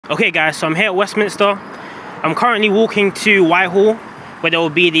Okay guys, so I'm here at Westminster. I'm currently walking to Whitehall, where there will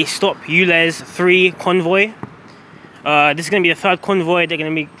be the Stop ULEZ 3 convoy. This is going to be the third convoy they're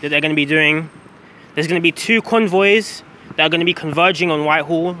going to be doing. There's going to be 2 convoys that are going to be converging on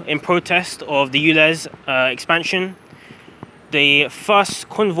Whitehall in protest of the ULEZ expansion. The first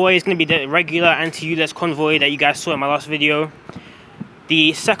convoy is going to be the regular anti-ULEZ convoy that you guys saw in my last video.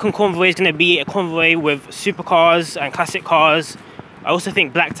 The second convoy is going to be a convoy with supercars and classic cars. I also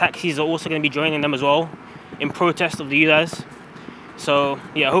think black taxis are also going to be joining them as well in protest of the ULEZ. So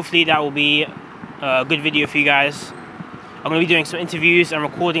yeah, hopefully that will be a good video for you guys. I'm going to be doing some interviews and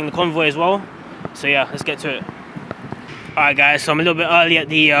recording the convoy as well. So yeah, let's get to it. Alright guys, so I'm a little bit early at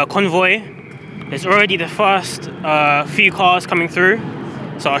the convoy. There's already the first few cars coming through.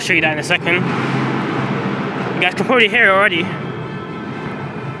 So I'll show you that in a second. You guys can probably hear it already.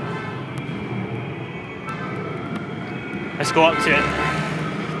 Let's go up to it.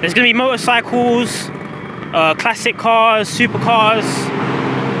 There's going to be motorcycles, classic cars, supercars,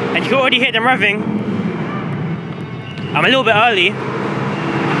 and you can already hear them revving. I'm a little bit early.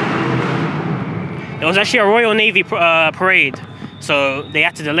 There was actually a Royal Navy parade, so they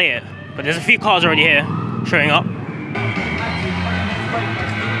had to delay it. But there's a few cars already here, showing up.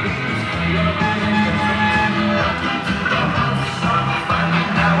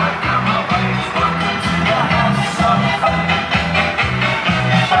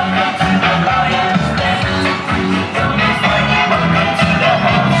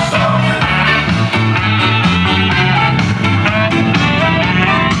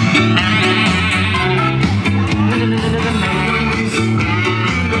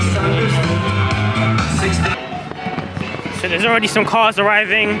 So there's already some cars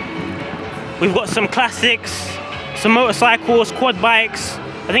arriving. We've got some classics, some motorcycles, quad bikes.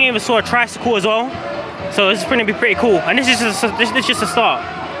 I think I even saw a tricycle as well. So this is going to be pretty cool. And this is just a start.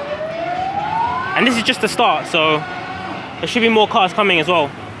 And this is just the start. So there should be more cars coming as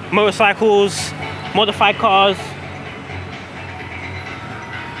well. Motorcycles, modified cars.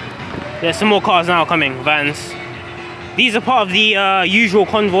 There's some more cars now coming, vans. These are part of the usual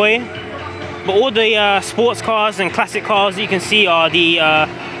convoy. But all the sports cars and classic cars that you can see are the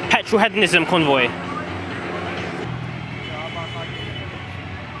PETROLHEADONISM convoy.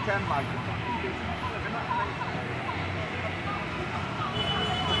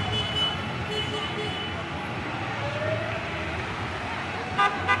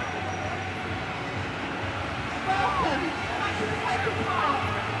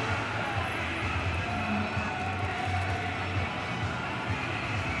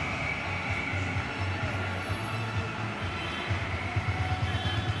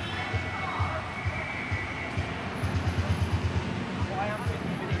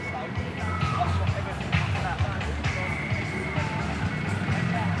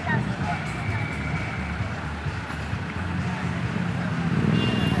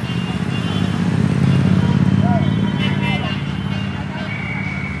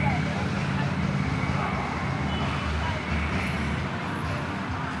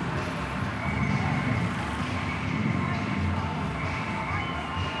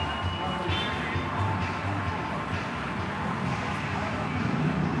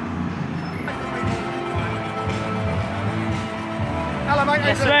 Hello mate,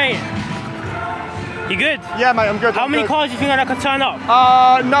 Yes mate. You good? Yeah mate, I'm good. How many cars do you think that could turn up?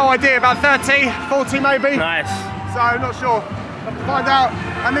 No idea, about 30, 40 maybe. Nice. So, not sure. Have to find out.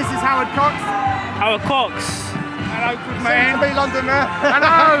 And this is Howard Cox. Howard Cox. Hello, good man. Seems to be London there.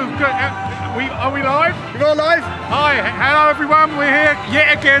 Hello, good. Are we live? You got live? Hi, hello everyone. We're here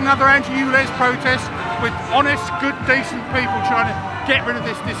yet again, another anti-ULEZ protest with honest, good, decent people trying to get rid of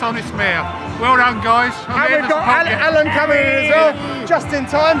this dishonest mayor. Well done, guys. And we've got Alan coming in as well, just in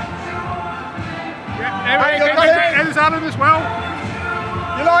time. Yeah, there's Alan as well.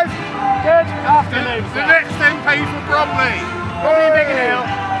 You live? Good afternoon. The next MP for Bromley. Bromley Biggin Hill.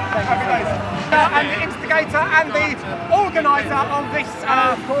 Happy days. And the instigator and the organiser of this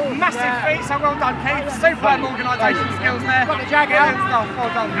massive feat, so well done Keith, superb organisation skills there. Got the jacket stuff, well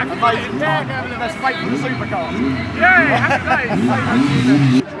done. Amazing. Let's wait for the supercars. Yeah,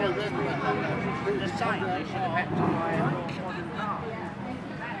 happy days.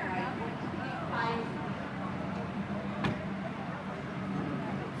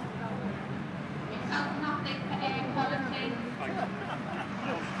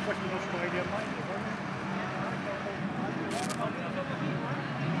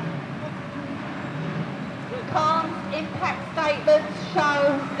 Calm impact statements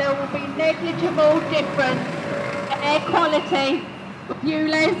show there will be negligible difference in air quality with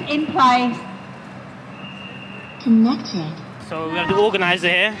ULEZ in place. Connected. So we have the organiser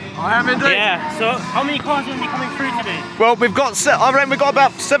here. I am indeed. Yeah. So how many cars are going to be coming through today? Well, I reckon we've got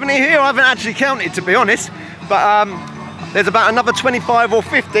about 70 here. I haven't actually counted, to be honest. But there's about another 25 or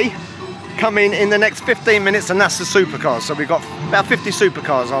 50 coming in the next 15 minutes, and that's the supercars. So we've got about 50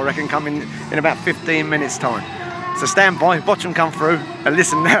 supercars, I reckon, coming in about 15 minutes time. So stand by, watch them come through, and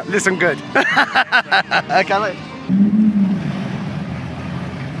listen good. Okay, look.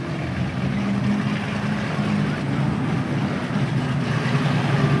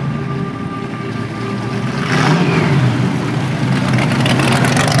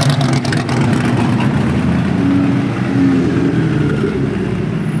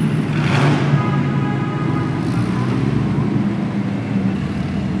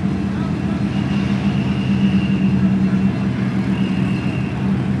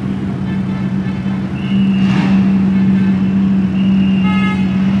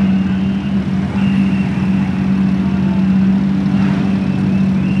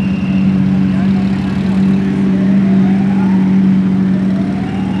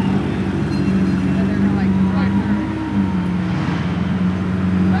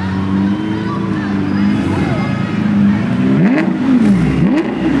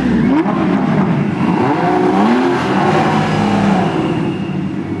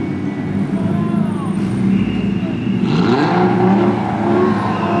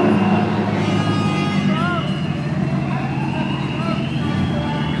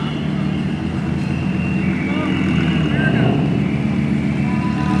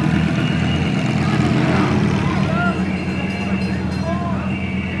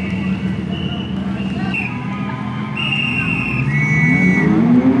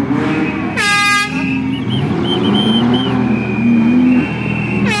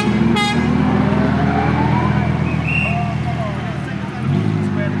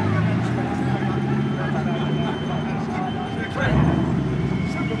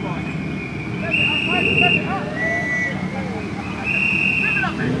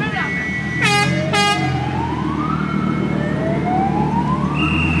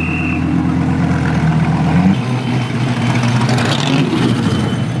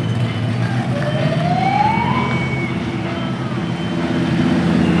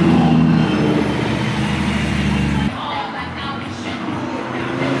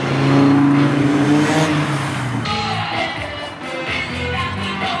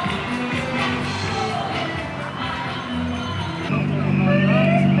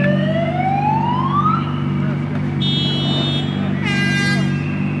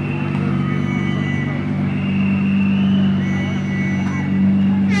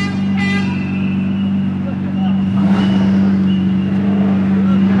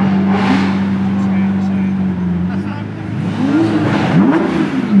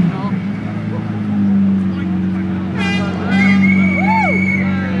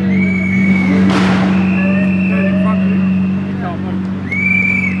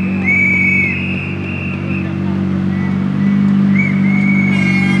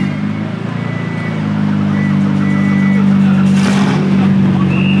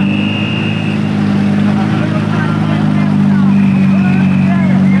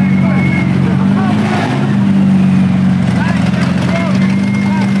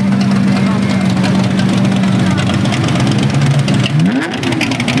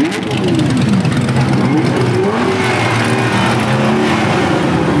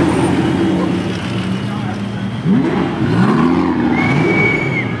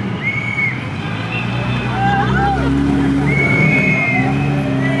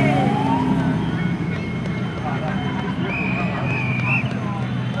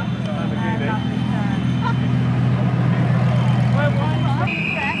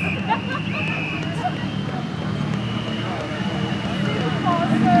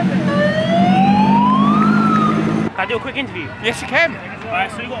 Can I do a quick interview? Yes, you can.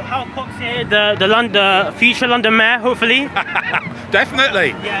 Alright, so we've got Howard Cox here, the future London Mayor, hopefully. Definitely.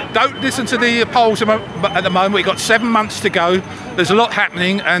 Yeah. Don't listen to the polls at the moment. We've got 7 months to go. There's a lot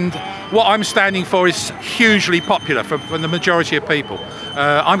happening, and what I'm standing for is hugely popular from the majority of people.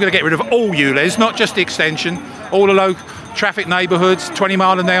 I'm going to get rid of all ULEZ, not just the extension, all the low traffic neighbourhoods,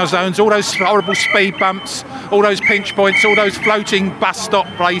 20-mile-an-hour zones, all those horrible speed bumps, all those pinch points, all those floating bus stop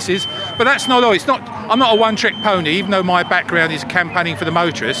places. But that's not all. I'm not a one-trick pony, even though my background is campaigning for the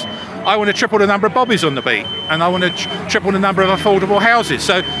motorists. I want to triple the number of bobbies on the beat, and I want to triple the number of affordable houses.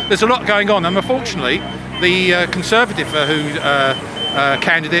 So there's a lot going on, and unfortunately, the Conservative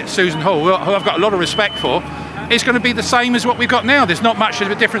candidate, Susan Hall, who I've got a lot of respect for, is going to be the same as what we've got now. There's not much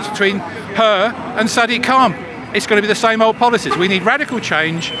of a difference between her and Sadiq Khan. It's going to be the same old policies. We need radical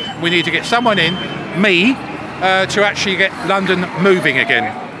change. We need to get someone in, me, to actually get London moving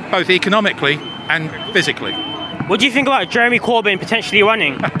again, both economically and physically. What do you think about Jeremy Corbyn potentially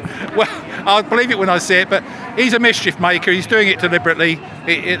running? Well, I'll believe it when I see it, but he's a mischief maker. He's doing it deliberately.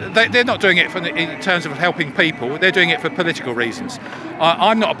 They're not doing it in terms of helping people. They're doing it for political reasons.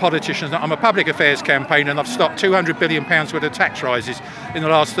 I'm not a politician. I'm a public affairs campaigner, and I've stopped £200 billion worth of tax rises in the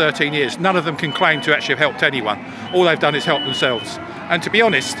last 13 years. None of them can claim to actually have helped anyone. All they've done is help themselves. And to be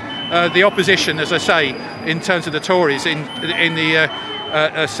honest, the opposition, as I say, in terms of the Tories in the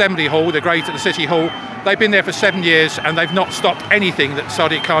Assembly Hall, the City Hall, they've been there for 7 years and they've not stopped anything that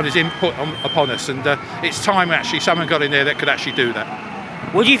Sadiq Khan has input upon us, and it's time actually someone got in there that could actually do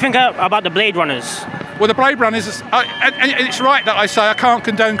that. What do you think about the Blade Runners? Well, the Blade Runners, and it's right that I say I can't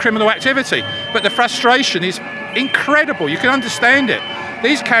condone criminal activity, but the frustration is incredible. You can understand it.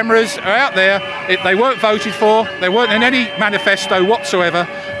 These cameras are out there. They weren't voted for. They weren't in any manifesto whatsoever.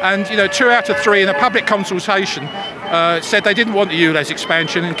 And 2 out of 3 in a public consultation said they didn't want the ULEZ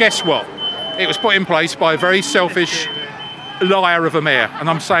expansion. And guess what? It was put in place by a very selfish liar of a mayor. And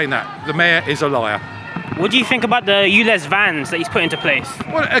I'm saying that. The mayor is a liar. What do you think about the ULEZ vans that he's put into place?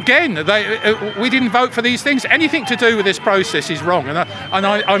 Well, again, we didn't vote for these things. Anything to do with this process is wrong. And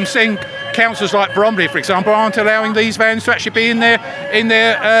I'm seeing councils like Bromley, for example, aren't allowing these vans to actually be in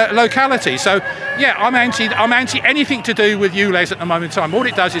their locality. So, yeah, I'm anti anything to do with ULEZ at the moment in time. All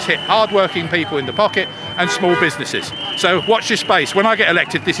it does is hit hard-working people in the pocket and small businesses. So watch this space. When I get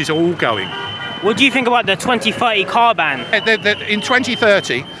elected, this is all going. What do you think about the 2030 car ban? In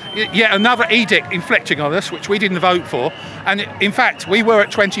 2030, yet another edict inflicting on us, which we didn't vote for. And in fact, we were at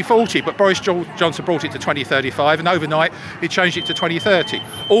 2040, but Boris Johnson brought it to 2035, and overnight he changed it to 2030.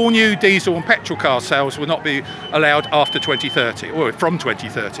 All new diesel and petrol car sales will not be allowed after 2030, or from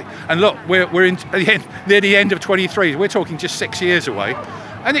 2030. And look, we're near the end of 23. We're talking just 6 years away.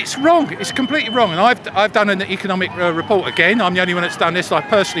 And it's wrong. It's completely wrong. And I've done an economic report again. I'm the only one that's done this. I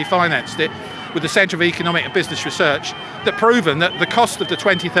personally financed it with the Centre for Economic and Business Research, that proven that the cost of the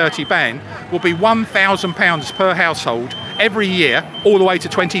 2030 ban will be £1,000 per household every year, all the way to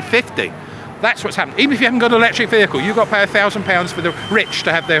 2050. That's what's happened. Even if you haven't got an electric vehicle, you've got to pay £1,000 for the rich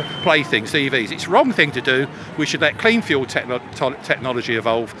to have their playthings, EVs. It's the wrong thing to do. We should let clean fuel technology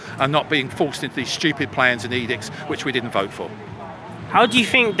evolve and not being forced into these stupid plans and edicts which we didn't vote for. How do you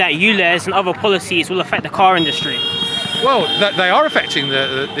think that ULEZ and other policies will affect the car industry? Well, they are affecting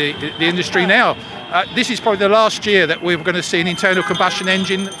the industry now. This is probably the last year that we're going to see an internal combustion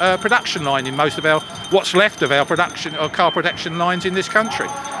engine production line in most of what's left of our car production lines in this country.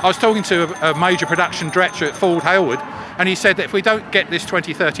 I was talking to a major production director at Ford Howard, and he said that if we don't get this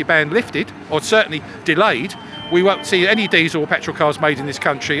 2030 ban lifted, or certainly delayed, we won't see any diesel or petrol cars made in this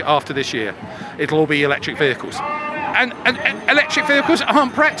country after this year. It'll all be electric vehicles. And electric vehicles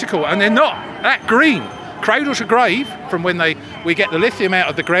aren't practical, and they're not that green. Cradle to grave, from when we get the lithium out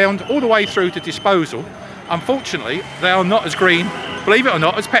of the ground all the way through to disposal, unfortunately they are not as green, believe it or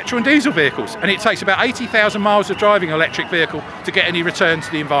not, as petrol and diesel vehicles, and it takes about 80,000 miles of driving an electric vehicle to get any return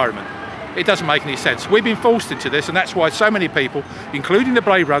to the environment. It doesn't make any sense. We've been forced into this, and that's why so many people, including the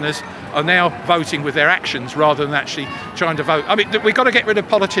Blade Runners, are now voting with their actions rather than actually trying to vote. I mean, we've got to get rid of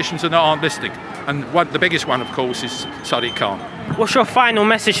politicians that aren't listening, and the biggest one, of course, is Sadiq Khan. What's your final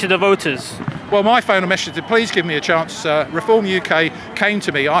message to the voters? Well, my final message is please give me a chance. Reform UK came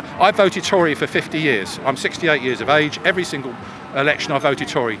to me. I voted Tory for 50 years. I'm 68 years of age. Every single election I voted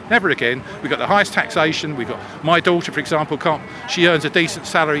Tory. Never again. We've got the highest taxation. We've got my daughter, for example, she earns a decent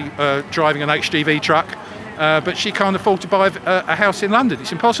salary driving an HGV truck, but she can't afford to buy a house in London.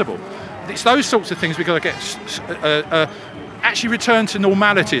 It's impossible. It's those sorts of things we've got to get actually return to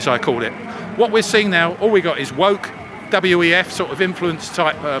normality, as I call it. What we're seeing now, all we got is woke, WEF sort of influence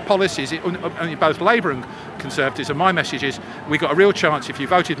type policies, both Labour and Conservatives, and my message is we've got a real chance. If you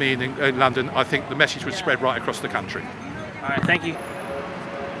voted me in London, I think the message would spread right across the country. All right, thank you.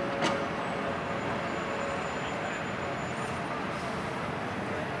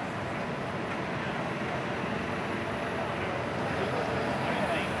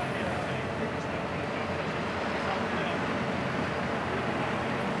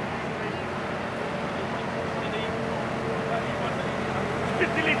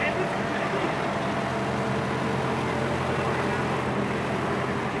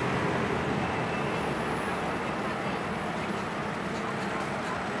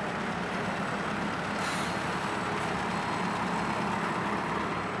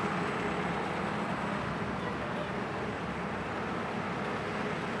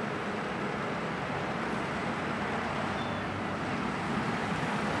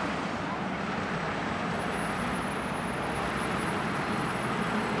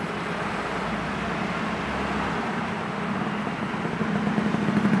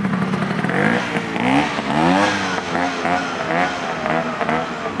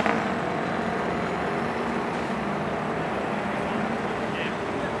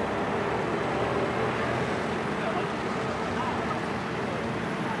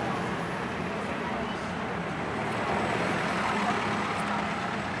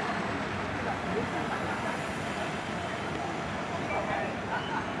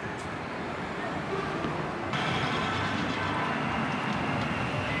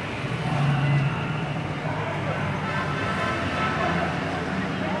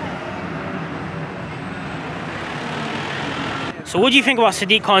 So what do you think about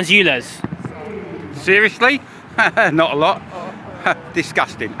Sadiq Khan's ULEZ? Seriously? Not a lot.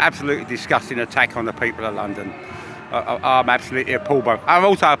 Disgusting, absolutely disgusting attack on the people of London. I'm absolutely appalled by. I'm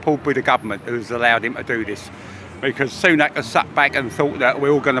also appalled with the government who's allowed him to do this, because Sunak has sat back and thought that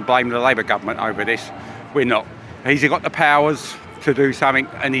we're all going to blame the Labour government over this. We're not. He's got the powers to do something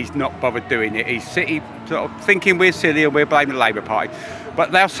and he's not bothered doing it. He's sort of thinking we're silly and we're blaming the Labour Party.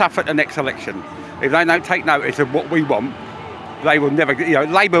 But they'll suffer at the next election. If they don't take notice of what we want, they will never, you know,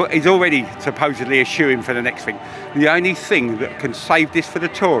 Labour is already supposedly a shoo-in for the next thing. The only thing that can save this for the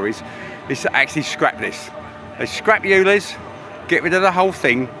Tories is to actually scrap this. They scrap ULEZ, get rid of the whole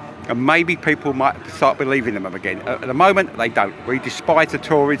thing, and maybe people might start believing them again. At the moment, they don't. We despise the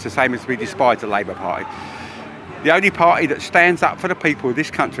Tories the same as we despise the Labour Party. The only party that stands up for the people of this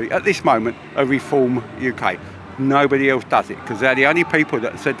country at this moment are Reform UK. Nobody else does it, because they're the only people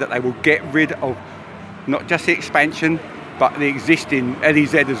that said that they will get rid of not just the expansion, but the existing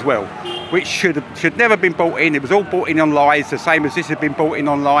LEZ as well, which should never have been brought in. It was all brought in on lies, the same as this had been brought in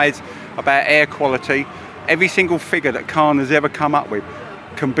on lies about air quality. Every single figure that Khan has ever come up with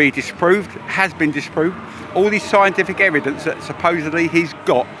can be disproved, has been disproved. All this scientific evidence that supposedly he's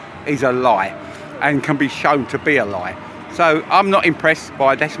got is a lie and can be shown to be a lie. So I'm not impressed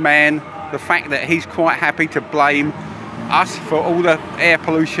by this man. The fact that he's quite happy to blame us for all the air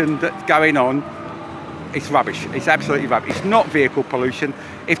pollution that's going on, it's rubbish. It's absolutely rubbish. It's not vehicle pollution.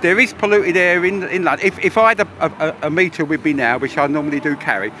 If there is polluted air in London, if I had a meter with me now, which I normally do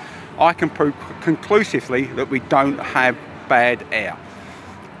carry, I can prove conclusively that we don't have bad air.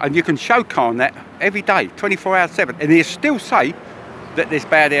 And you can show Khan that every day, 24 hours 7, and he'll still say that there's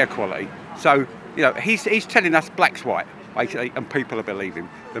bad air quality. So, you know, he's telling us black's white, basically, and people will believe him.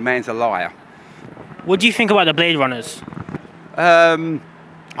 The man's a liar. What do you think about the Blade Runners? I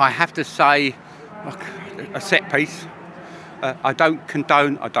have to say, a set piece. I don't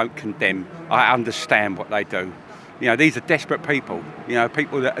condone, I don't condemn. I understand what they do. You know, these are desperate people. You know,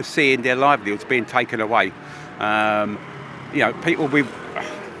 people that are seeing their livelihoods being taken away. You know, people with...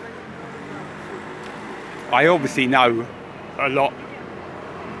 I obviously know a lot,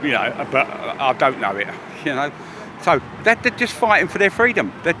 you know, but I don't know it, you know. So they're just fighting for their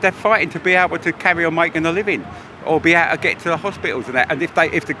freedom. They're fighting to be able to carry on making a living, or be able to get to the hospitals and that. And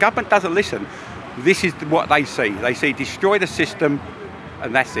if the government doesn't listen, this is what they see. They see destroy the system,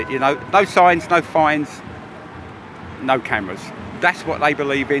 and that's it. You know, no signs, no fines, no cameras. That's what they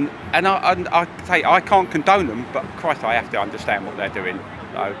believe in. And I say I can't condone them, but Christ, I have to understand what they're doing.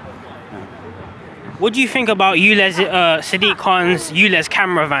 So. What do you think about ULEZ, Sadiq Khan's ULEZ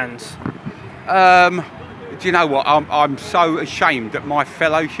camera vans? Do you know what? I'm so ashamed that my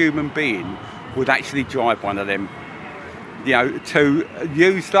fellow human being would actually drive one of them. You know, to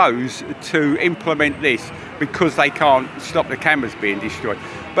use those to implement this because they can't stop the cameras being destroyed.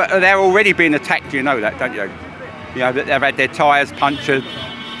 But they're already being attacked, you know that, don't you? You know, that they've had their tyres punctured,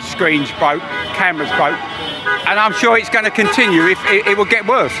 screens broke, cameras broke. And I'm sure it's going to continue if it will get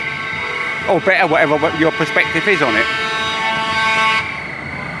worse. Or better, whatever your perspective is on it.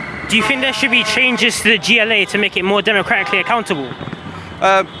 Do you think there should be changes to the GLA to make it more democratically accountable?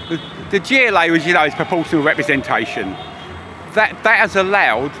 The GLA, as you know, is proportional representation. That has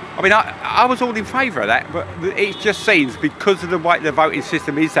allowed, I mean, I was all in favour of that, but it just seems, because of the way the voting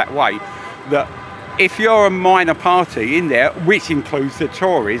system is that way, that if you're a minor party in there, which includes the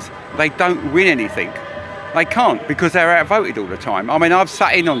Tories, they don't win anything. They can't, because they're outvoted all the time. I mean, I've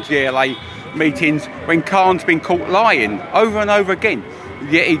sat in on GLA meetings when Khan's been caught lying over and over again,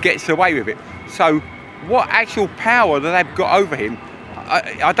 yet he gets away with it. So what actual power that they've got over him,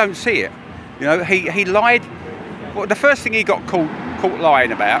 I don't see it. You know, he lied. Well, the first thing he got caught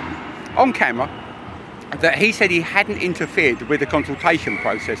lying about on camera, that he said he hadn't interfered with the consultation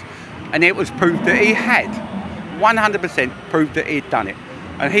process, and it was proved that he had. 100% proved that he'd done it.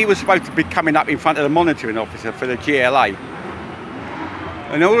 And he was supposed to be coming up in front of the monitoring officer for the GLA.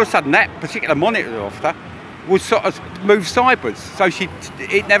 And all of a sudden, that particular monitoring officer was sort of moved sideways, so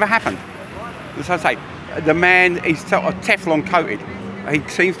it never happened. As I say, the man is sort of Teflon coated. He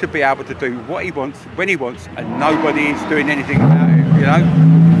seems to be able to do what he wants, when he wants, and nobody is doing anything about it, you know?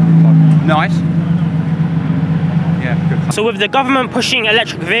 Nice. Yeah, good. So with the government pushing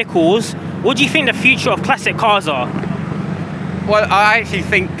electric vehicles, what do you think the future of classic cars are? Well, I actually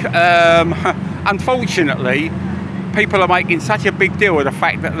think, unfortunately, people are making such a big deal of the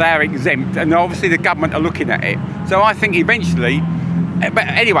fact that they're exempt, and obviously the government are looking at it. So I think eventually, but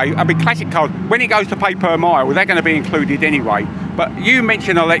anyway, I mean, classic cars, when it goes to pay per mile, they're going to be included anyway. But you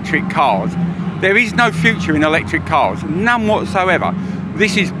mentioned electric cars. There is no future in electric cars, none whatsoever.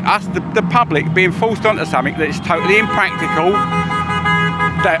 This is us, the public, being forced onto something that is totally impractical,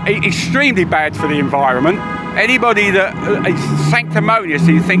 that is extremely bad for the environment. Anybody that is sanctimonious,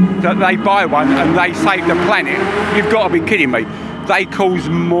 you think that they buy one and they save the planet, you've got to be kidding me. They cause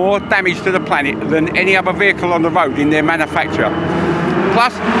more damage to the planet than any other vehicle on the road in their manufacture.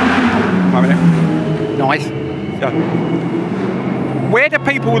 Plus, wait a minute, nice. Where do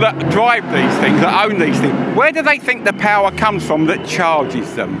people that drive these things, that own these things, where do they think the power comes from that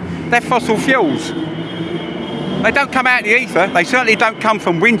charges them? They're fossil fuels. They don't come out of the ether. They certainly don't come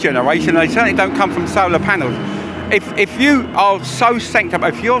from wind generation. They certainly don't come from solar panels. If you are so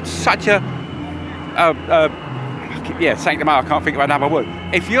sanctimonious, if you're such a sanctimonious, I can't think of another word.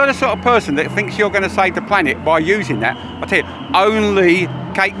 If you're the sort of person that thinks you're going to save the planet by using that, I tell you, only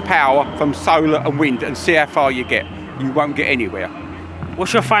take power from solar and wind and see how far you get. You won't get anywhere.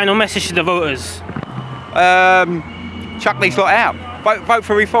 What's your final message to the voters? Chuck these lot out. Vote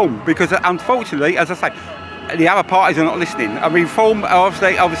for reform, because unfortunately, as I say, the other parties are not listening. Reform,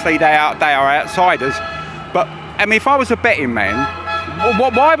 obviously they are outsiders. But I mean, if I was a betting man,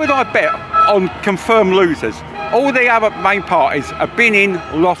 why would I bet on confirmed losers? All the other main parties have been in,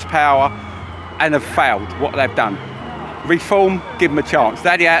 lost power, and have failed what they've done. Reform, give them a chance.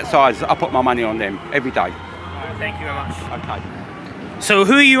 They're the outsiders. I put my money on them every day. Thank you very much. Okay. So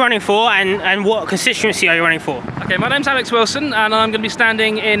who are you running for, and what constituency are you running for? Okay, my name's Alex Wilson, and I'm going to be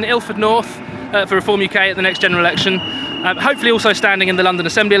standing in Ilford North for Reform UK at the next general election. Hopefully also standing in the London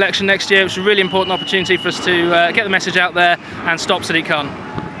Assembly election next year, which is a really important opportunity for us to get the message out there and stop Sadiq Khan.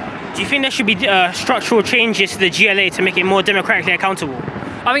 Do you think there should be structural changes to the GLA to make it more democratically accountable?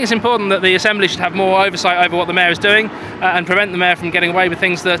 I think it's important that the Assembly should have more oversight over what the Mayor is doing and prevent the Mayor from getting away with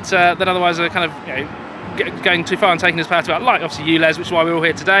things that otherwise are kind of, going too far and taking his power to out, like obviously ULEZ, which is why we're all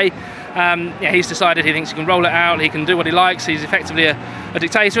here today. He's decided he thinks he can roll it out, he can do what he likes, he's effectively a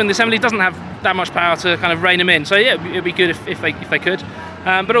dictator, and the Assembly doesn't have that much power to kind of rein him in. So yeah, it'd be good if they could.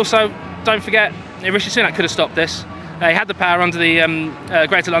 But also, don't forget, Rishi Sunak could have stopped this. He had the power under the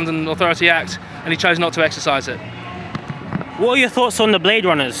Greater London Authority Act, and he chose not to exercise it. What are your thoughts on the Blade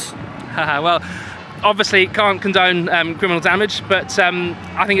Runners? Well, obviously can't condone criminal damage, but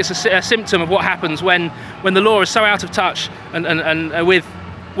I think it's a symptom of what happens when the law is so out of touch and with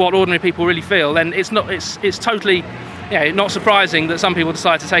what ordinary people really feel. Then it's totally not surprising that some people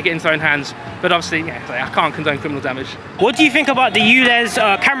decide to take it into their own hands. But obviously, I can't condone criminal damage. What do you think about the ULEZ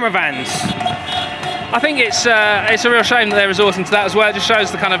camera vans? I think it's a real shame that they're resorting to that as well. It just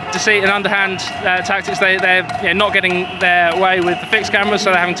shows the kind of deceit and underhand tactics. They're not getting their way with the fixed cameras, so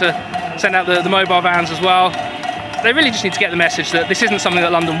they're having to send out the mobile vans as well. They really just need to get the message that this isn't something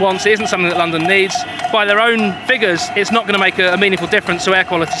that London wants, it isn't something that London needs. By their own figures, it's not going to make a meaningful difference to air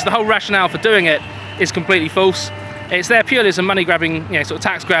quality. So the whole rationale for doing it is completely false. It's there purely as a money-grabbing, sort of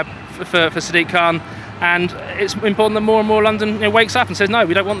tax grab for Sadiq Khan, and it's important that more and more London wakes up and says, no,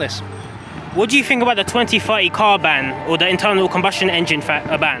 we don't want this. What do you think about the 2030 car ban or the internal combustion engine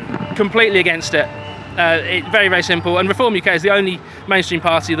ban? Completely against it. Very, very simple. And Reform UK is the only mainstream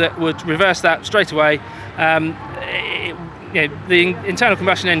party that would reverse that straight away. The internal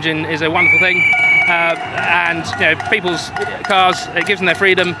combustion engine is a wonderful thing, and people's cars, it gives them their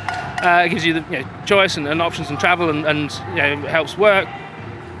freedom. It gives you the choice and options and travel, and helps work,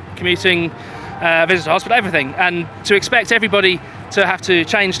 commuting, visits to hospital, everything. And to expect everybody to have to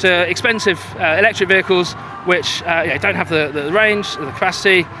change to expensive electric vehicles which don't have the range, the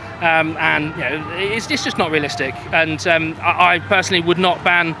capacity, and it's just not realistic. And I personally would not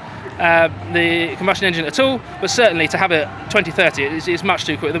ban the combustion engine at all, but certainly to have it 2030 is much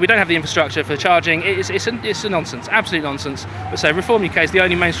too quick. We don't have the infrastructure for charging. It's a nonsense, absolute nonsense. But so Reform UK is the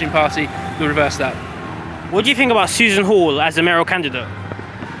only mainstream party that will reverse that. What do you think about Susan Hall as a mayoral candidate?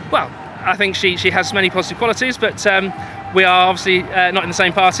 Well, I think she has many positive qualities, but we are obviously not in the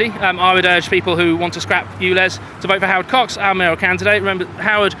same party. I would urge people who want to scrap ULEZ to vote for Howard Cox, our mayoral candidate. Remember,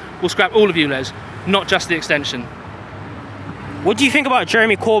 Howard will scrap all of ULEZ, not just the extension. What do you think about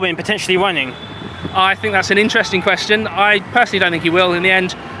Jeremy Corbyn potentially running? I think that's an interesting question. I personally don't think he will in the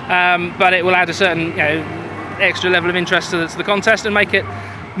end, but it will add a certain extra level of interest to the contest and make it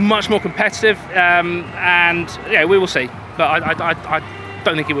much more competitive, and we will see. But I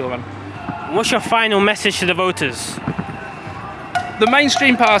don't think he will run. What's your final message to the voters? The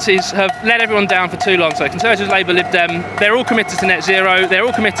mainstream parties have let everyone down for too long. So Conservatives, Labour, Lib Dem, they're all committed to net zero, they're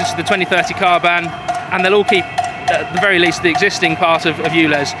all committed to the 2030 car ban, and they'll all keep, at the very least, the existing part of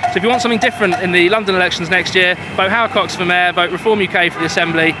ULEZ. So if you want something different in the London elections next year, vote Howard Cox for Mayor, vote Reform UK for the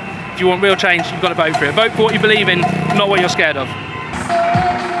Assembly. If you want real change, you've got to vote for it. Vote for what you believe in, not what you're scared of.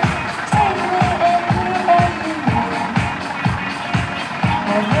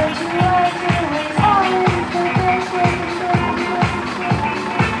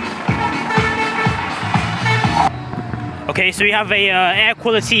 Okay, so we have a air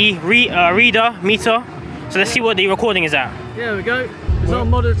quality reader meter. So let's see what the recording is at. There we go. It's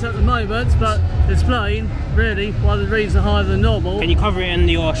on moderate at the moment, but it's plain, really, while the readings are higher than normal. Can you cover it in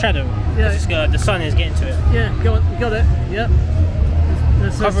your shadow? Yeah. The sun is getting to it. Yeah, go on, you got it. Yep.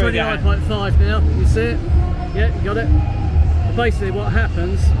 It's 29.5 now. You see it? Yeah, you got it. But basically, what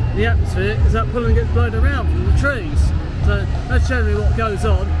happens in the atmosphere is that pollen gets blown around from the trees. So that's generally what goes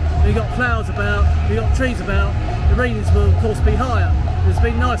on. You've got flowers about, you've got trees about, the readings will of course be higher. There's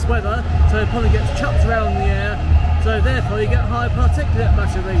been nice weather, so pollen gets chucked around in the air, so therefore you get higher particulate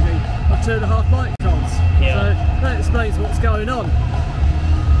matter reading of 2.5 microns. Yeah. So that explains what's going on.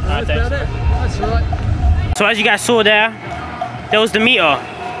 That's about it. That's right. So as you guys saw there was the meter,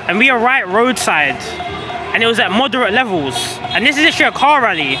 and we are right roadside, and it was at moderate levels. And this is actually a car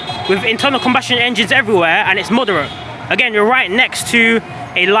rally with internal combustion engines everywhere, and it's moderate. Again, you're right next to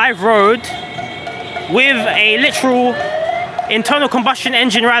a live road with a literal internal combustion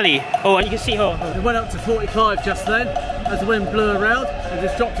engine rally. Oh, and you can see how it went up to 45 just then as the wind blew around, and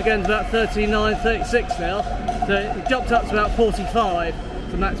just dropped again to about 39, 36 now. So it jumped up to about 45.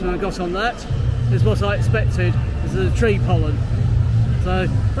 The maximum I got on that is what I expected. This is the tree pollen. So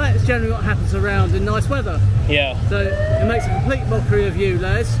that's generally what happens around in nice weather. Yeah. So it makes a complete mockery of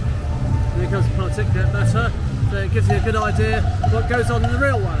ULEZ when it comes to particulate matter. So it gives you a good idea of what goes on in the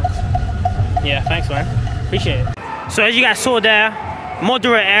real world. Yeah, thanks man. Appreciate it. So as you guys saw there,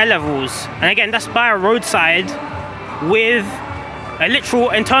 moderate air levels. And again, that's by a roadside with a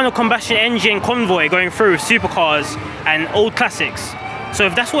literal internal combustion engine convoy going through supercars and old classics. So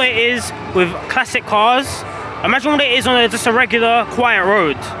if that's what it is with classic cars, imagine what it is on just a regular quiet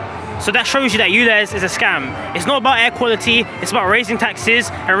road. So that shows you that ULEZ is a scam. It's not about air quality, it's about raising taxes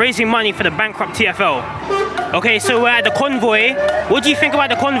and raising money for the bankrupt TfL. Okay, so we're at the convoy. What do you think about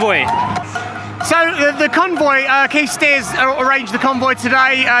the convoy? So the convoy, Keith Steers arranged the convoy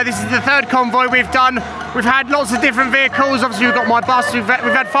today. This is the third convoy we've done. We've had lots of different vehicles. Obviously we've got my bus, we've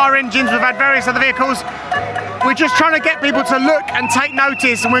had fire engines, we've had various other vehicles. We're just trying to get people to look and take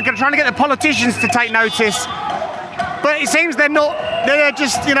notice, and we're trying to get the politicians to take notice. But it seems they're not, they're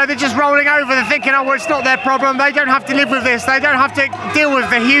just, you know, they're just rolling over. They're thinking, oh, well, it's not their problem. They don't have to live with this. They don't have to deal with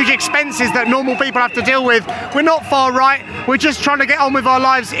the huge expenses that normal people have to deal with. We're not far right. We're just trying to get on with our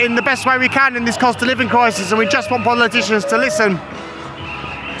lives in the best way we can in this cost of living crisis, and we just want politicians to listen.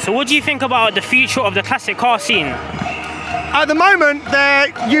 So what do you think about the future of the classic car scene? At the moment, they're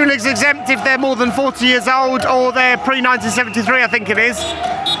ULEZ exempt if they're more than 40 years old, or they're pre-1973, I think it is.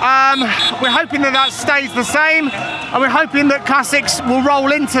 We're hoping that that stays the same, and we're hoping that classics will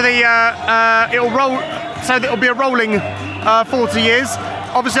roll into the, it'll roll, so that it'll be a rolling 40 years.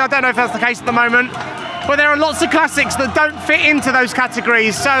 Obviously, I don't know if that's the case at the moment, but there are lots of classics that don't fit into those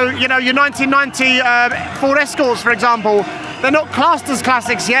categories. So, you know, your 1990 Ford Escorts, for example, they're not classed as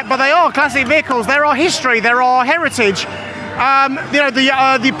classics yet, but they are classic vehicles. They're our history, they're our heritage. You know,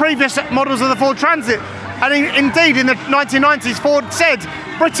 the previous models of the Ford Transit. And indeed, in the 1990s, Ford said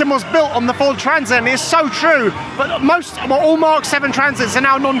Britain was built on the Ford Transit, and it's so true. But all Mark 7 Transits are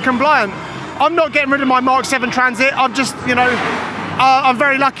now non-compliant. I'm not getting rid of my Mark 7 Transit. I'm just, you know, I'm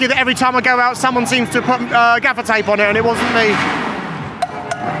very lucky that every time I go out, someone seems to put gaffer tape on it, and it wasn't me.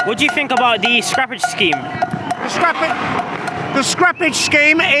 What do you think about the scrappage scheme? The scrappage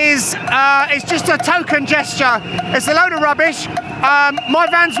scheme is it's just a token gesture. It's a load of rubbish. My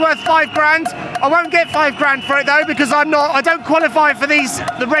van's worth $5 grand. I won't get $5 grand for it though, because I don't qualify for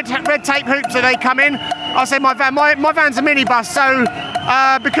the red tape hoops that they come in. I say my van's a minibus, so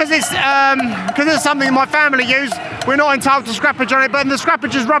because it's something my family use, we're not entitled to scrappage on it. But the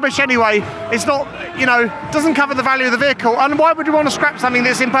scrappage is rubbish anyway. It's not, you know, doesn't cover the value of the vehicle. And why would you want to scrap something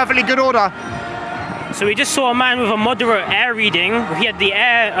that's in perfectly good order? So we just saw a man with a moderate air reading. He had the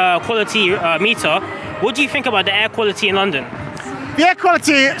air quality meter. What do you think about the air quality in London? The air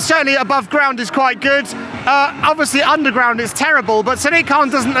quality, certainly above ground, is quite good. Obviously underground is terrible, but Sadiq Khan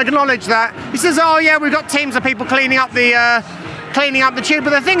doesn't acknowledge that. He says, oh yeah, we've got teams of people cleaning up the tube. But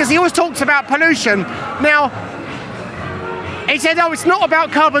the thing is, he always talks about pollution. Now, he said, oh, it's not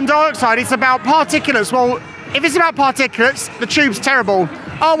about carbon dioxide, it's about particulates. Well, if it's about particulates, the tube's terrible.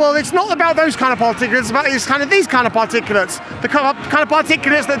 Oh, well, it's not about those kind of particulates, but it's kind of these kind of particulates. The kind of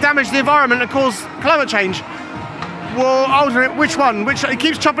particulates that damage the environment and cause climate change. Well, which one? It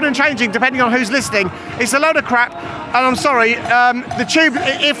keeps chopping and changing depending on who's listening. It's a load of crap, and I'm sorry, the tube,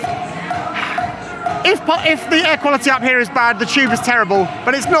 if the air quality up here is bad, the tube is terrible,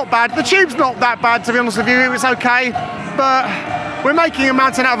 but it's not bad. The tube's not that bad, to be honest with you. It's okay, but we're making a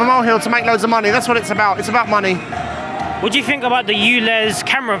mountain out of a molehill to make loads of money. That's what it's about. It's about money. What do you think about the ULEZ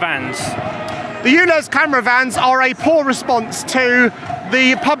camera vans? The ULEZ camera vans are a poor response to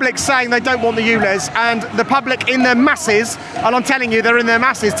the public saying they don't want the ULEZ, and the public in their masses, and I'm telling you, they're in their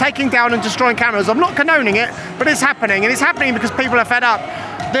masses, taking down and destroying cameras. I'm not condoning it, but it's happening, and it's happening because people are fed up.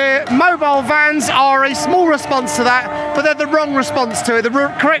 The mobile vans are a small response to that, but they're the wrong response to it. The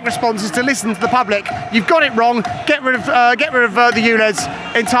correct response is to listen to the public. You've got it wrong. Get rid of the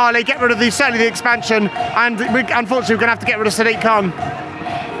ULEZ entirely. Get rid of certainly the expansion, and unfortunately, we're going to have to get rid of Sadiq Khan.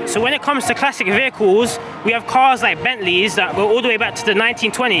 So when it comes to classic vehicles, we have cars like Bentleys that go all the way back to the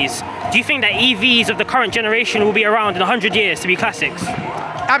 1920s. Do you think that EVs of the current generation will be around in 100 years to be classics?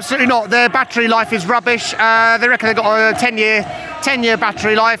 Absolutely not. Their battery life is rubbish. They reckon they've got a 10-year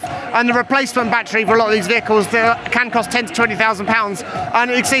battery life, and the replacement battery for a lot of these vehicles can cost £10,000 to £20,000,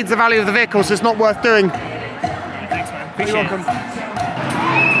 and it exceeds the value of the vehicle, so it's not worth doing. Thanks, man. Appreciate You're welcome.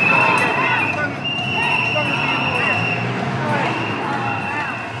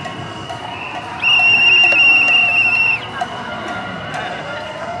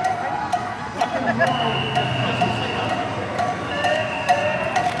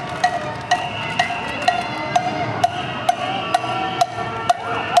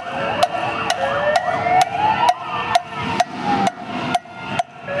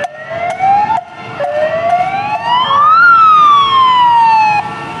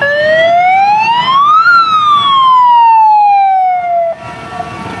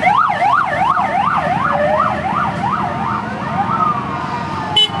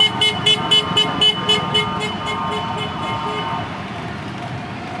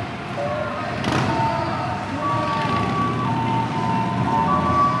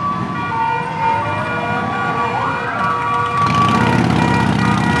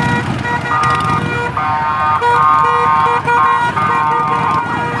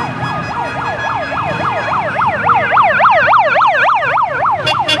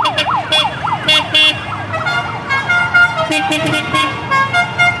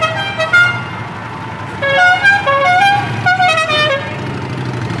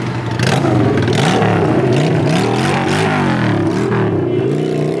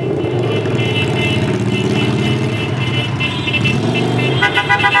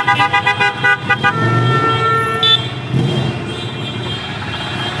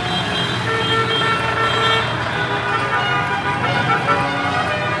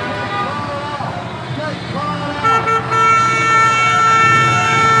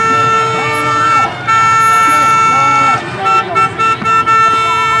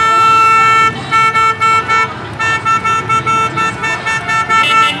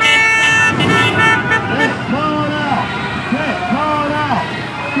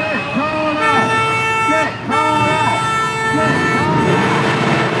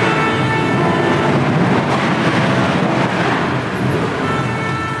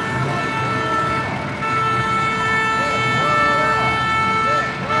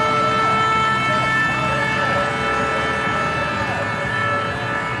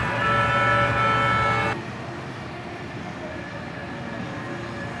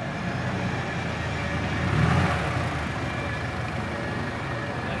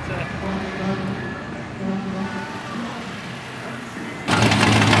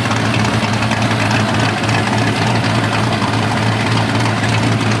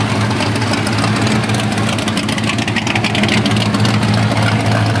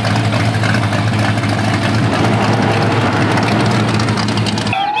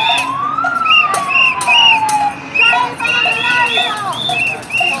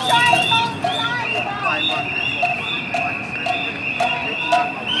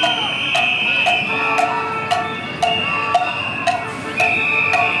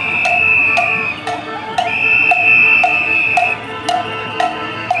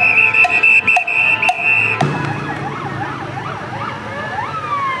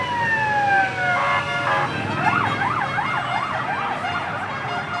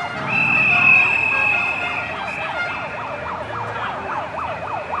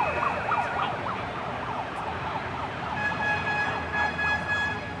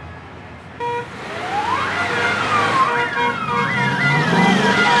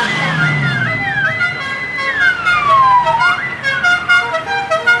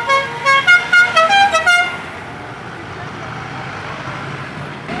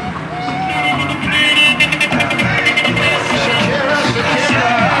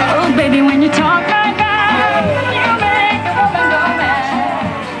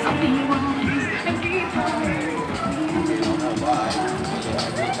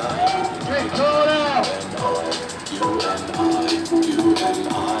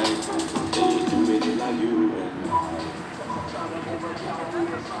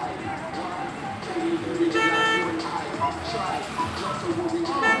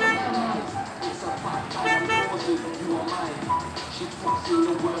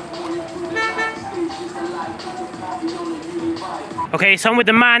 Okay, so I'm with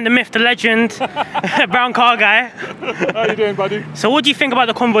the man, the myth, the legend, brown car guy. How you doing, buddy? So what do you think about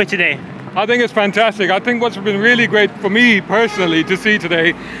the convoy today? I think it's fantastic. I think what's been really great for me personally to see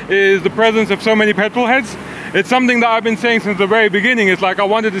today is the presence of so many petrol heads. It's something that I've been saying since the very beginning. It's like I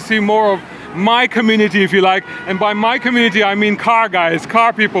wanted to see more of my community, if you like, and by my community I mean car guys,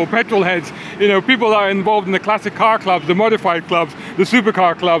 car people, petrol heads, you know, people that are involved in the classic car clubs, the modified clubs, the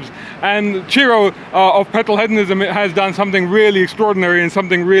supercar clubs. And Chiro of Petrolheadonism has done something really extraordinary and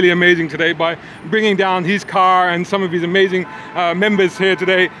something really amazing today by bringing down his car and some of his amazing members here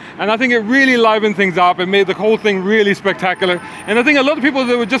today. And I think it really livened things up and made the whole thing really spectacular. And I think a lot of people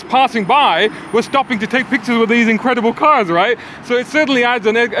that were just passing by were stopping to take pictures with these incredible cars, right? So it certainly adds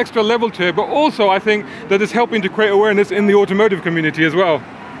an extra level to it. But also I think that it's helping to create awareness in the automotive community as well.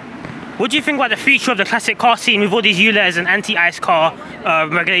 What do you think about the future of the classic car scene with all these ULEZ and anti-ice car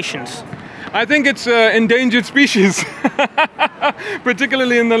regulations? I think it's endangered species,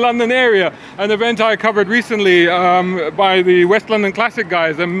 particularly in the London area. An event I covered recently by the West London Classic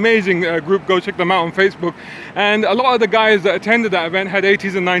guys, amazing group, go check them out on Facebook. And a lot of the guys that attended that event had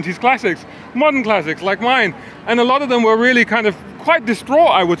 80s and 90s classics, modern classics like mine. And a lot of them were really kind of quite distraught,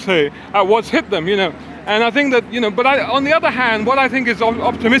 I would say, at what's hit them, you know. And I think that, you know, but on the other hand, what I think is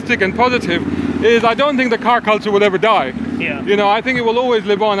optimistic and positive is I don't think the car culture will ever die. Yeah. You know, I think it will always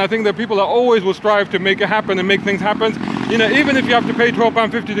live on. I think that people always will strive to make it happen and make things happen. You know, even if you have to pay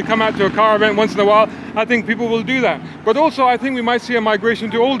 £12.50 to come out to a car event once in a while, I think people will do that. But also I think we might see a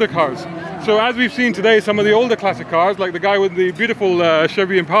migration to older cars. So as we've seen today, some of the older classic cars, like the guy with the beautiful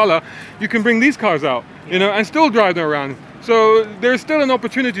Chevy Impala, you can bring these cars out, you know, and still drive them around. So there's still an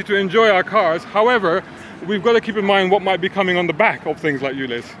opportunity to enjoy our cars. However, we've got to keep in mind what might be coming on the back of things like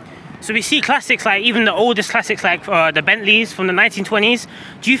ULEZ. So we see classics like, even the oldest classics like the Bentleys from the 1920s.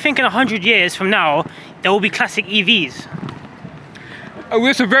 Do you think in 100 years from now, there will be classic EVs?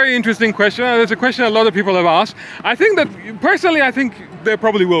 It's a very interesting question. It's a question a lot of people have asked. I think that, personally, I think there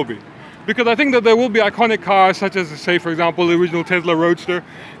probably will be. Because I think that there will be iconic cars such as, say, for example, the original Tesla Roadster,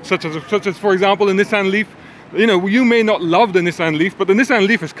 such as for example, the Nissan Leaf. You know, you may not love the Nissan Leaf, but the Nissan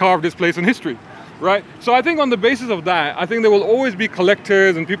Leaf has carved its place in history, right? So I think on the basis of that, I think there will always be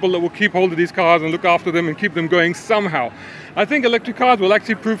collectors and people that will keep hold of these cars and look after them and keep them going somehow. I think electric cars will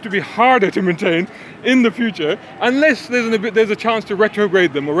actually prove to be harder to maintain in the future unless there's a chance to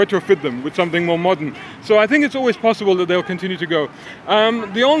retrograde them or retrofit them with something more modern. So I think it's always possible that they'll continue to go.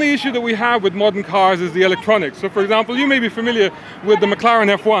 The only issue that we have with modern cars is the electronics. So for example, you may be familiar with the McLaren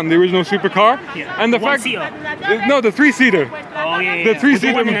F1, the original supercar. Yeah. And the fact, no, the three-seater. Oh yeah, the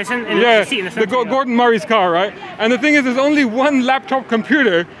three-seater. The Gordon Murray's car, right? And the thing is, there's only one laptop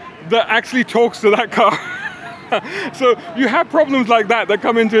computer that actually talks to that car. So you have problems like that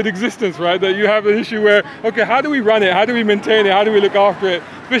come into existence, right? That you have an issue where, okay, how do we run it? How do we maintain it? How do we look after it?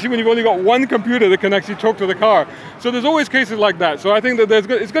 Especially when you've only got one computer that can actually talk to the car. So there's always cases like that. So I think that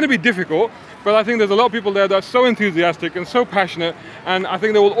it's going to be difficult, but I think there's a lot of people there that are so enthusiastic and so passionate, and I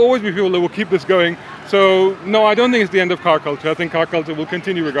think there will always be people that will keep this going. So no, I don't think it's the end of car culture. I think car culture will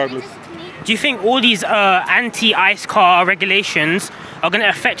continue regardless. Do you think all these anti-ice car regulations are going to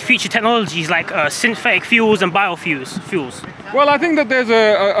affect future technologies like synthetic fuels and biofuels? Well, I think that there's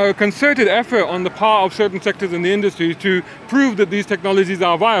a concerted effort on the part of certain sectors in the industry to prove that these technologies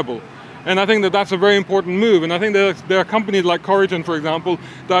are viable. And I think that that's a very important move. And I think there are companies like Corrigan, for example,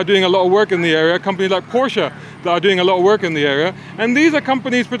 that are doing a lot of work in the area, companies like Porsche that are doing a lot of work in the area. And these are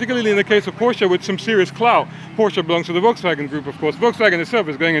companies, particularly in the case of Porsche, with some serious clout. Porsche belongs to the Volkswagen group, of course. Volkswagen itself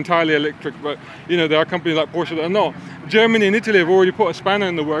is going entirely electric, but you know, there are companies like Porsche that are not. Germany and Italy have already put a spanner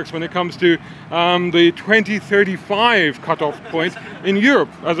in the works when it comes to the 2035 cutoff point in Europe,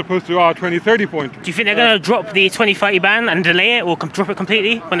 as opposed to our 2030 point. Do you think they're going to drop the 2030 ban and delay it, or drop it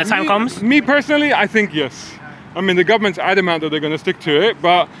completely when the time comes? Me personally, I think yes. I mean, the government's adamant that they're going to stick to it,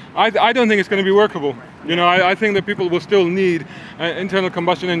 but I don't think it's going to be workable. You know, I think that people will still need internal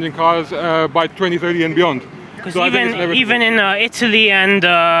combustion engine cars by 2030 and beyond. Because so even in Italy and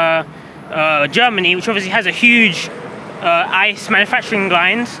Germany, which obviously has a huge ICE manufacturing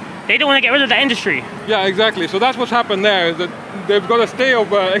lines, they don't want to get rid of that industry. Yeah, exactly. So that's what's happened there, is that they've got a stay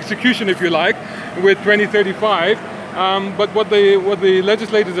of execution, if you like, with 2035. But what the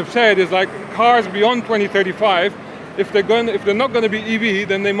legislators have said is, like, cars beyond 2035, if they're not going to be EV,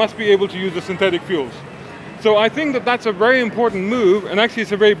 then they must be able to use the synthetic fuels. So I think that that's a very important move, and actually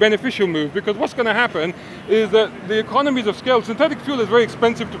it's a very beneficial move, because what's going to happen is that the economies of scale, synthetic fuel is very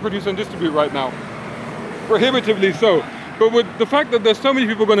expensive to produce and distribute right now, prohibitively so. But with the fact that there's so many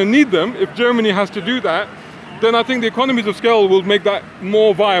people going to need them, if Germany has to do that, then I think the economies of scale will make that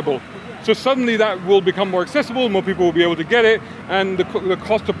more viable. So suddenly that will become more accessible, more people will be able to get it, and the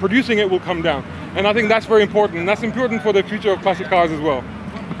cost of producing it will come down. And I think that's very important, and that's important for the future of classic cars as well.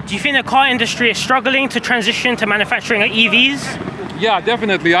 Do you think the car industry is struggling to transition to manufacturing EVs? Yeah,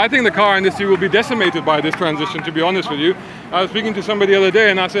 definitely. I think the car industry will be decimated by this transition, to be honest with you. I was speaking to somebody the other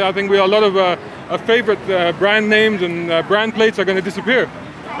day, and I said I think a lot of favorite brand names and brand plates are going to disappear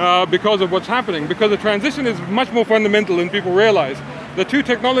because of what's happening, because the transition is much more fundamental than people realize. The two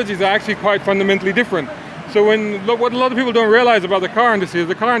technologies are actually quite fundamentally different. So what a lot of people don't realize about the car industry is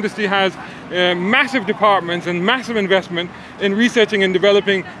the car industry has massive departments and massive investment in researching and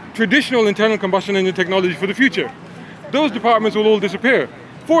developing traditional internal combustion engine technology for the future. Those departments will all disappear.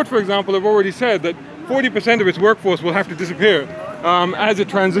 Ford, for example, have already said that 40% of its workforce will have to disappear as it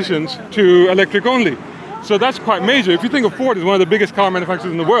transitions to electric only. So that's quite major. If you think of Ford as one of the biggest car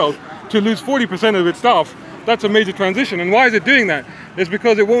manufacturers in the world, to lose 40% of its staff, that's a major transition. And why is it doing that? It's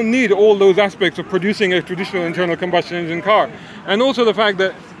because it won't need all those aspects of producing a traditional internal combustion engine car. And also the fact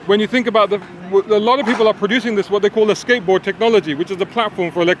that when you think about a lot of people are producing this, what they call a skateboard technology, which is the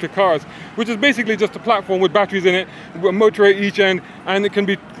platform for electric cars, which is basically just a platform with batteries in it, a motor at each end, and it can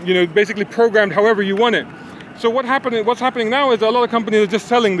be, basically programmed however you want it. So what's happening now is that a lot of companies are just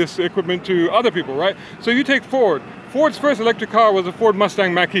selling this equipment to other people, right? So you take Ford. Ford's first electric car was a Ford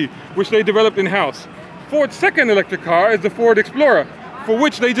Mustang Mach-E, which they developed in-house. Ford's second electric car is the Ford Explorer, for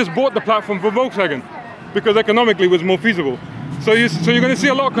which they just bought the platform for Volkswagen, because economically it was more feasible. So you're going to see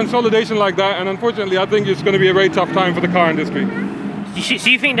a lot of consolidation like that, and unfortunately I think it's going to be a very tough time for the car industry. So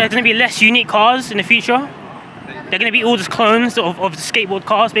you think there's going to be less unique cars in the future? They're going to be all just clones of the skateboard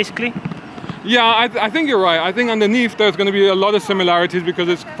cars, basically? Yeah, I think you're right. I think underneath there's going to be a lot of similarities, because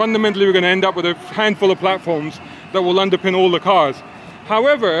it's fundamentally we're going to end up with a handful of platforms that will underpin all the cars.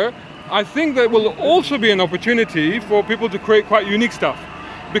 However, I think there will also be an opportunity for people to create quite unique stuff,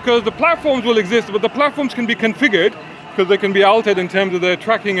 because the platforms will exist, but the platforms can be configured, because they can be altered in terms of their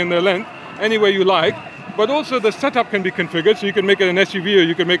tracking and their length any way you like, but also the setup can be configured, so you can make it an SUV, or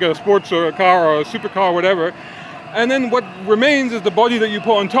you can make it a sports or a car or a supercar or whatever, and then what remains is the body that you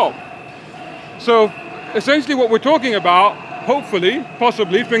put on top. So essentially what we're talking about, hopefully,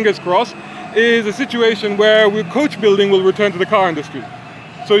 possibly, fingers crossed, is a situation where coach building will return to the car industry.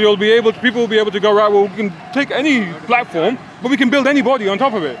 So people will be able to go, right, well, we can take any platform, but we can build any body on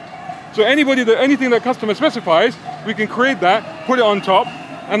top of it. So anything that customer specifies, we can create that, put it on top,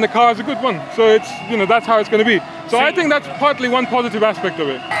 and the car is a good one. So it's, that's how it's going to be. So I think that's partly one positive aspect of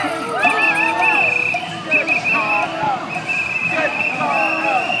it.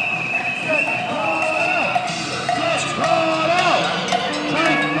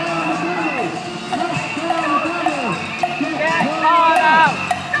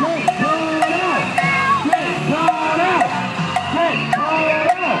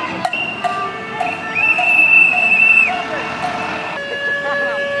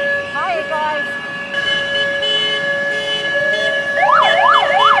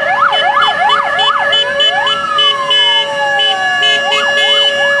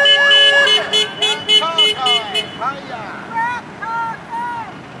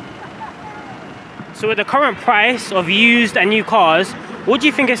 So with the current price of used and new cars, what do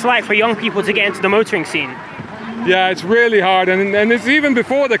you think it's like for young people to get into the motoring scene? Yeah, it's really hard, and it's even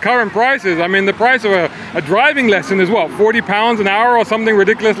before the current prices. I mean, the price of a driving lesson is what, £40 an hour or something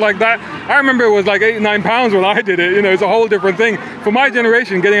ridiculous like that? I remember it was like £8-9 when I did it. It's a whole different thing. For my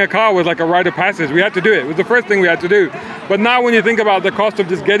generation, getting a car was like a rite of passage. We had to do it. It was the first thing we had to do. But now when you think about the cost of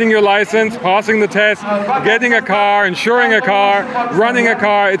just getting your license, passing the test, getting a car, insuring a car, running a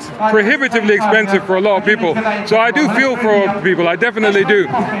car, it's prohibitively expensive for a lot of people. So I do feel for people, I definitely do.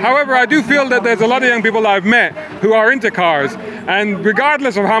 However, I do feel that there's a lot of young people I've met who are into cars, and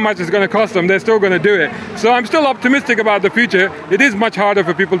regardless of how much it's going to cost them, they're still going to do it. So I'm still optimistic about the future. It is much harder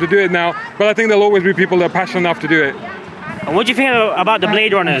for people to do it now, but I think there'll always be people that are passionate enough to do it. And what do you think about the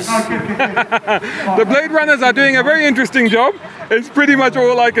Blade Runners? The Blade Runners are doing a very interesting job. It's pretty much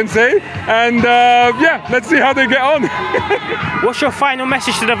all I can say. And yeah, let's see how they get on. What's your final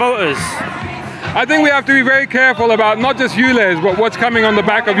message to the voters? I think we have to be very careful about not just ULEZ, but what's coming on the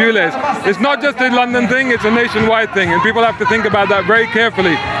back of ULEZ. It's not just a London thing, it's a nationwide thing, and people have to think about that very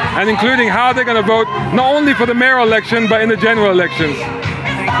carefully, and including how they're going to vote, not only for the mayoral election, but in the general elections.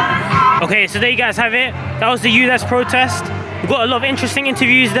 Okay, so there you guys have it. That was the ULEZ protest. We've got a lot of interesting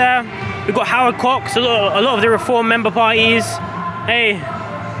interviews there. We've got Howard Cox, a lot of the Reform member parties. Hey.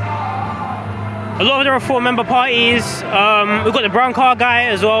 A lot of the Reform member parties. We've got the brown car guy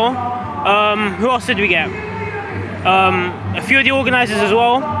as well. Who else did we get? A few of the organisers as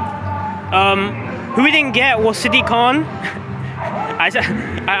well. Who we didn't get was Sadiq Khan.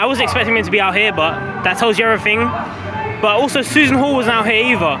 I was expecting him to be out here, but that tells you everything. But also Susan Hall wasn't out here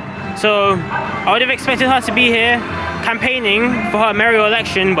either. So I would have expected her to be here campaigning for her mayoral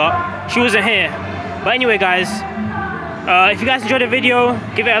election, but she wasn't here. But anyway guys, if you guys enjoyed the video,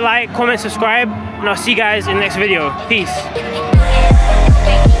 give it a like, comment, subscribe, and I'll see you guys in the next video. Peace.